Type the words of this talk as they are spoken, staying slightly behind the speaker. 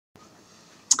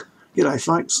G'day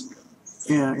folks.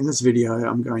 In this video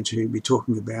I'm going to be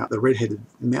talking about the red-headed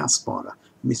mouse spider,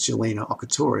 Missulena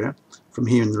occatoria, from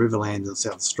here in the Riverlands in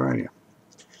South Australia.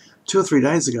 2 or 3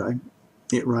 days ago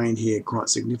it rained here quite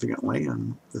significantly,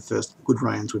 and the first good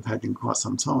rains we've had in quite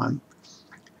some time,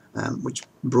 which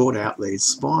brought out these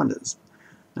spiders.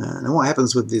 And what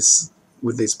happens with these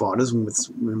spiders,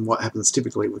 and what happens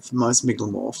typically with most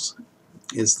megalomorphs,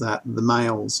 is that the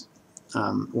males,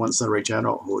 once they reach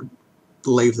adulthood,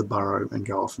 leave the burrow and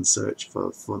go off and search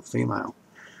for the female.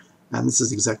 And this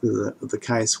is exactly the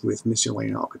case with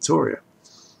Missulena occatoria.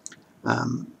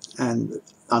 And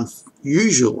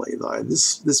unusually though,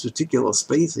 this particular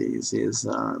species is,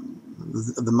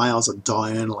 the males are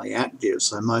diurnally active,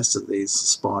 so most of these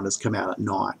spiders come out at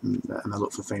night and they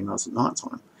look for females at night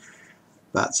time.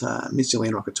 But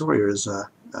Missulena occatoria is a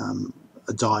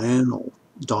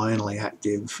diurnally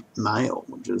active male,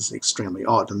 which is extremely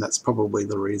odd, and that's probably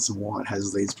the reason why it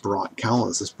has these bright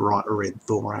colours, this bright red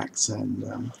thorax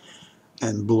and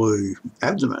blue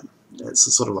abdomen. It's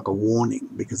sort of like a warning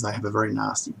because they have a very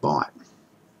nasty bite,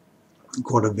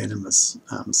 quite a venomous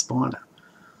spider.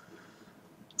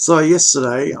 So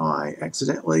yesterday I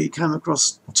accidentally came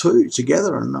across 2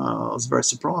 together, and I was very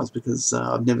surprised because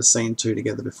I've never seen 2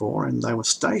 together before, and they were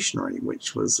stationary,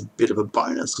 which was a bit of a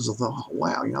bonus because I thought, oh,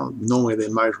 wow, normally they're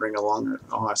motoring along at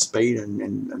high speed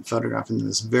and photographing them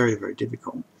is very, very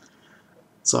difficult.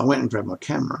 So I went and grabbed my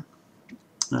camera,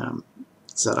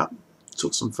 set up,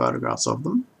 took some photographs of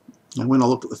them, and when I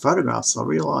looked at the photographs I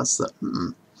realised that,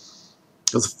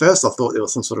 because at first I thought there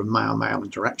was some sort of male-male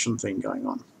interaction thing going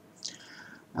on.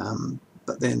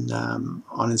 But then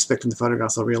on inspecting the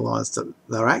photographs I realised that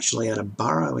they were actually at a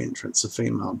burrow entrance, a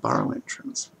female burrow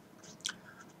entrance.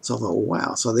 So I thought,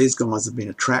 wow, so these guys have been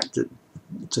attracted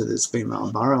to this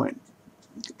female burrow,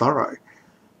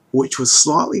 which was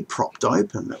slightly propped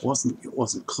open. It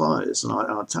wasn't closed, and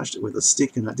I touched it with a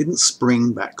stick and it didn't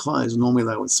spring back closed. Normally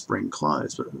they would spring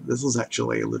closed, but this was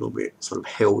actually a little bit sort of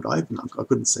held open. I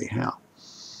couldn't see how.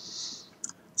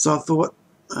 So I thought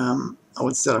I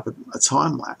would set up a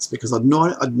time lapse because I'd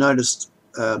noticed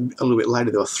a little bit later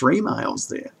there were 3 males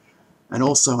there, and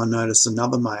also I noticed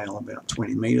another male about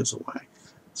 20 metres away.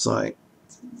 So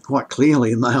quite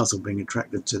clearly the males were being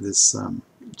attracted to this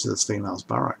female's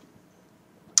burrow.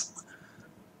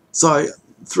 So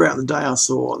throughout the day I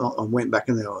went back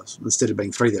and there was, instead of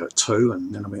being 3 there were 2,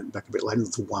 and then I went back a bit later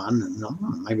to 1,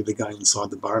 and maybe they're going inside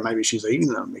the burrow, maybe she's eating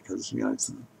them, because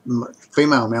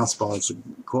female mouse spiders are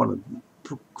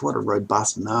quite a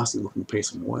robust, nasty looking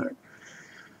piece of work.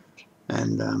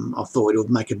 And I thought it would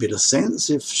make a bit of sense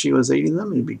if she was eating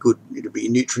them. It'd be good, it'd be a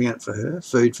nutrient for her,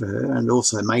 food for her, and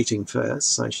also mating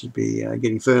first, so she'd be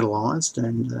getting fertilised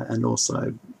and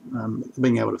also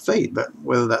being able to feed. But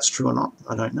whether that's true or not,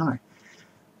 I don't know.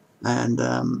 And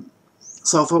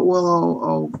so I thought,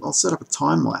 well, I'll set up a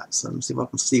time lapse and see if I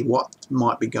can see what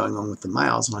might be going on with the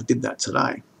males, and I did that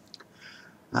today.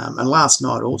 And last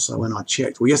night also when I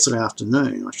checked, well, yesterday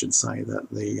afternoon I should say,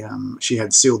 that she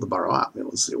had sealed the burrow up. It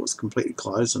was completely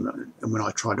closed, and when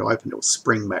I tried to open it, it would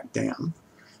spring back down,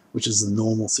 which is the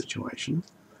normal situation.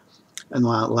 And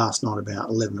last night about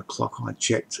 11 o'clock I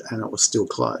checked and it was still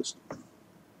closed.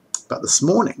 But this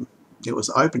morning it was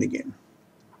open again,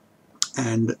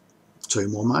 and 2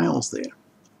 more males there.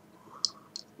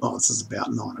 Oh, this is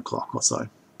about 9 o'clock or so.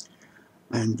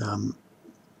 And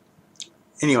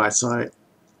anyway,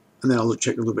 and then I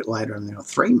checked a little bit later and there were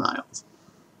 3 males.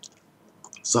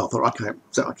 So I thought, okay,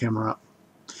 set my camera up.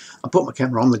 I put my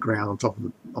camera on the ground on top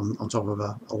of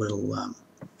a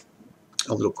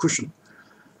little cushion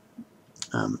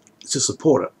to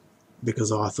support it,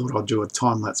 because I thought I'd do a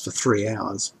time lapse for 3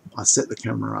 hours. I set the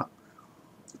camera up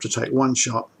to take 1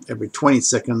 shot every 20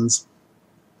 seconds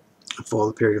for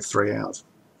the period of 3 hours,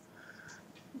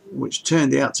 which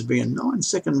turned out to be a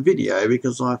 9-second video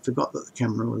because I forgot that the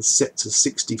camera was set to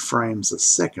 60 frames a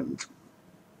second,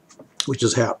 which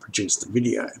is how it produced the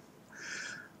video.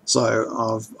 So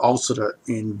I've altered it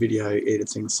in video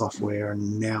editing software,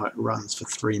 and now it runs for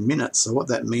 3 minutes. So what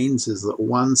that means is that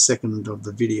 1 second of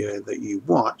the video that you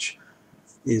watch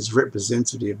is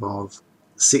representative of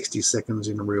 60 seconds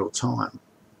in real time.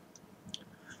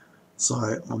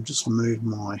 So I'll just move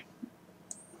my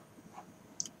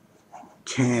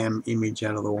cam image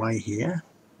out of the way here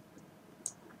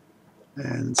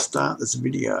and start this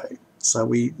video.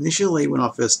 So initially when I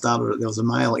first started it, there was a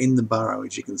male in the burrow,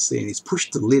 as you can see, and he's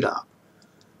pushed the lid up,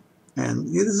 and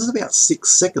this is about 6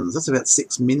 seconds. That's about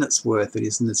 6 minutes worth it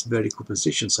is in this vertical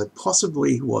position. So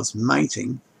possibly he was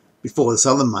mating before this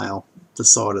other male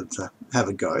decided to have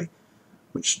a go,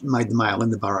 which made the male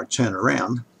in the burrow turn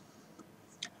around.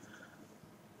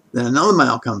 Then another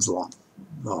male comes along.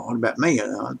 Oh, what about me?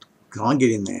 Can I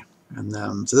get in there?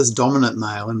 And so this dominant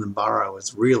male in the burrow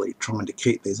is really trying to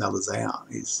keep these others out.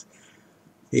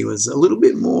 He was a little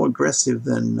bit more aggressive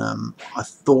than I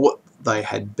thought they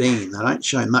had been. They don't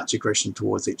show much aggression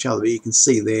towards each other, but you can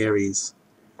see there he's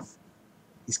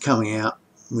coming out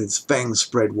with his fangs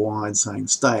spread wide, saying,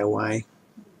 "Stay away.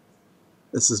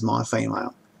 This is my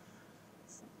female."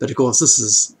 But of course, this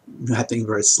is happening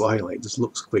very slowly. It just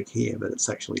looks quick here, but it's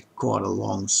actually quite a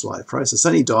long, slow process.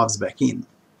 Then he dives back in.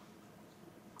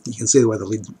 You can see the way the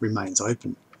lid remains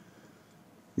open.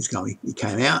 He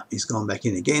came out, he's gone back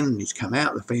in again, and he's come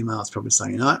out. The female's probably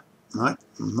saying, no, I'm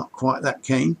not quite that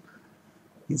keen.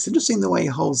 It's interesting the way he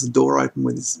holds the door open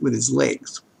with his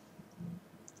legs.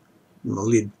 And the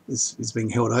lid is being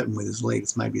held open with his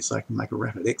legs, maybe so he can make a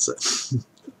rapid exit.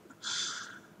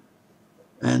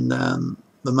 And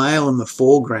the male in the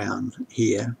foreground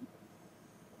here,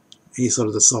 he sort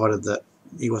of decided that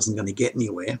he wasn't going to get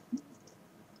anywhere.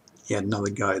 He had another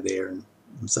go there, and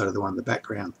so did the one in the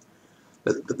background.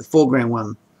 But the foreground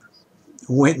one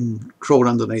went and crawled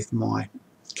underneath my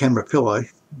camera pillow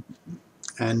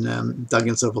and dug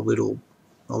himself a little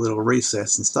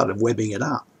recess and started webbing it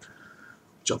up,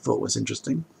 which I thought was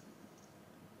interesting.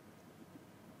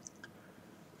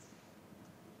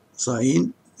 So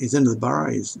he's into the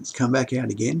burrow. He's come back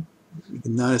out again. You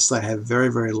can notice they have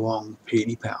very, very long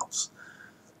pedipalps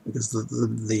because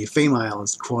the female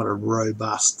is quite a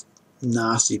robust,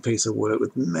 nasty piece of work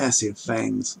with massive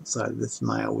fangs, so this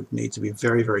male would need to be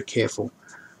very, very careful.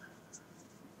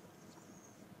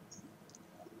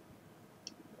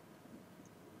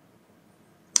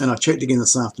 And I checked again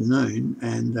this afternoon,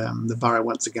 and the burrow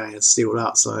once again is sealed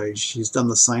up, so she's done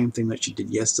the same thing that she did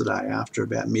yesterday. After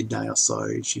about midday or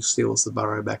so, she seals the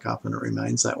burrow back up and it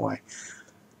remains that way.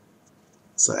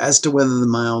 So as to whether the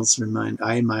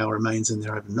a male remains in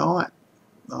there overnight,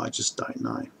 I just don't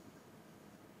know.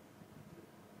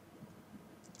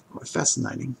 Quite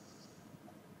fascinating.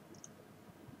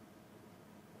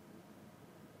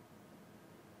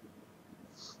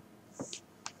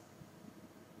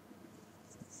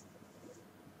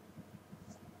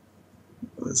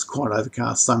 It was quite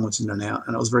overcast, sun was in and out,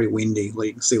 and it was very windy.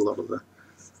 You can see a lot of the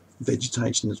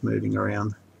vegetation is moving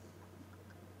around.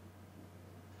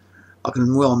 I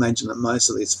can well imagine that most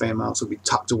of these females will be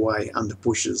tucked away under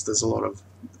bushes. There's a lot of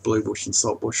blue bush and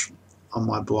saltbush on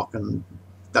my block, and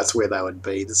that's where they would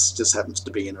be. This just happens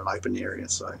to be in an open area,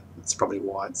 so that's probably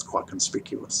why it's quite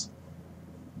conspicuous.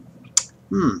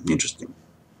 Interesting.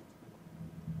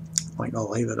 I think I'll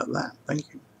leave it at that.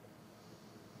 Thank you.